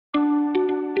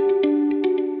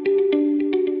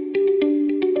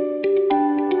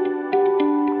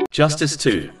Justice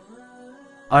 2.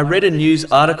 I read a news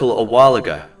article a while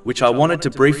ago, which I wanted to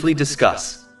briefly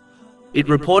discuss. It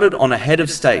reported on a head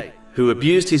of state who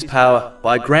abused his power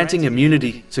by granting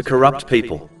immunity to corrupt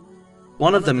people.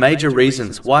 One of the major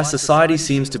reasons why society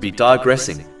seems to be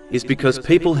digressing is because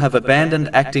people have abandoned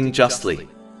acting justly.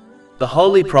 The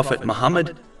Holy Prophet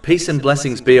Muhammad, peace and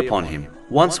blessings be upon him,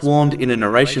 once warned in a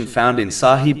narration found in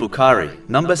Sahih Bukhari,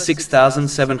 number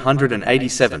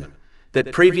 6787,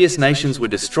 that previous nations were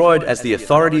destroyed as the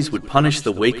authorities would punish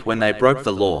the weak when they broke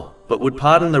the law, but would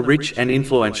pardon the rich and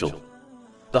influential.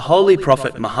 The Holy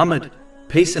Prophet Muhammad,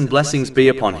 peace and blessings be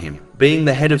upon him, being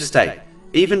the head of state,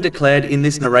 even declared in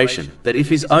this narration that if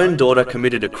his own daughter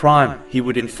committed a crime, he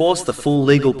would enforce the full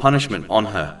legal punishment on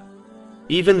her.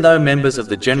 Even though members of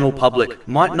the general public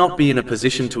might not be in a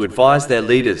position to advise their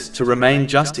leaders to remain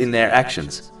just in their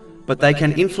actions, but they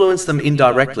can influence them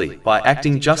indirectly by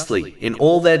acting justly in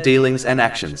all their dealings and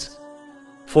actions.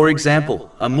 For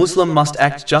example, a Muslim must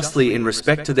act justly in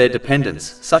respect to their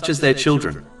dependents, such as their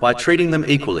children, by treating them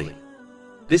equally.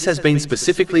 This has been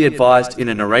specifically advised in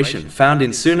a narration found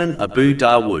in Sunan Abu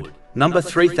Dawood, number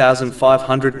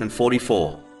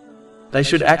 3544. They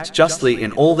should act justly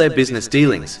in all their business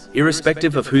dealings,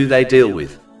 irrespective of who they deal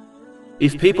with.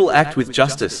 If people act with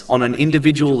justice on an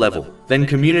individual level, then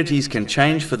communities can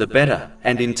change for the better,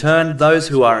 and in turn those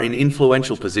who are in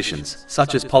influential positions,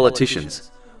 such as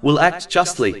politicians, will act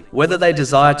justly whether they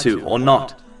desire to or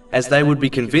not, as they would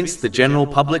be convinced the general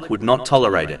public would not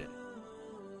tolerate it.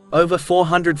 Over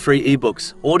 400 free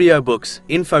ebooks, audiobooks,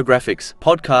 infographics,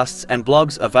 podcasts and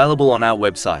blogs available on our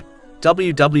website,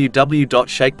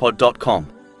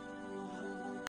 www.shakepod.com.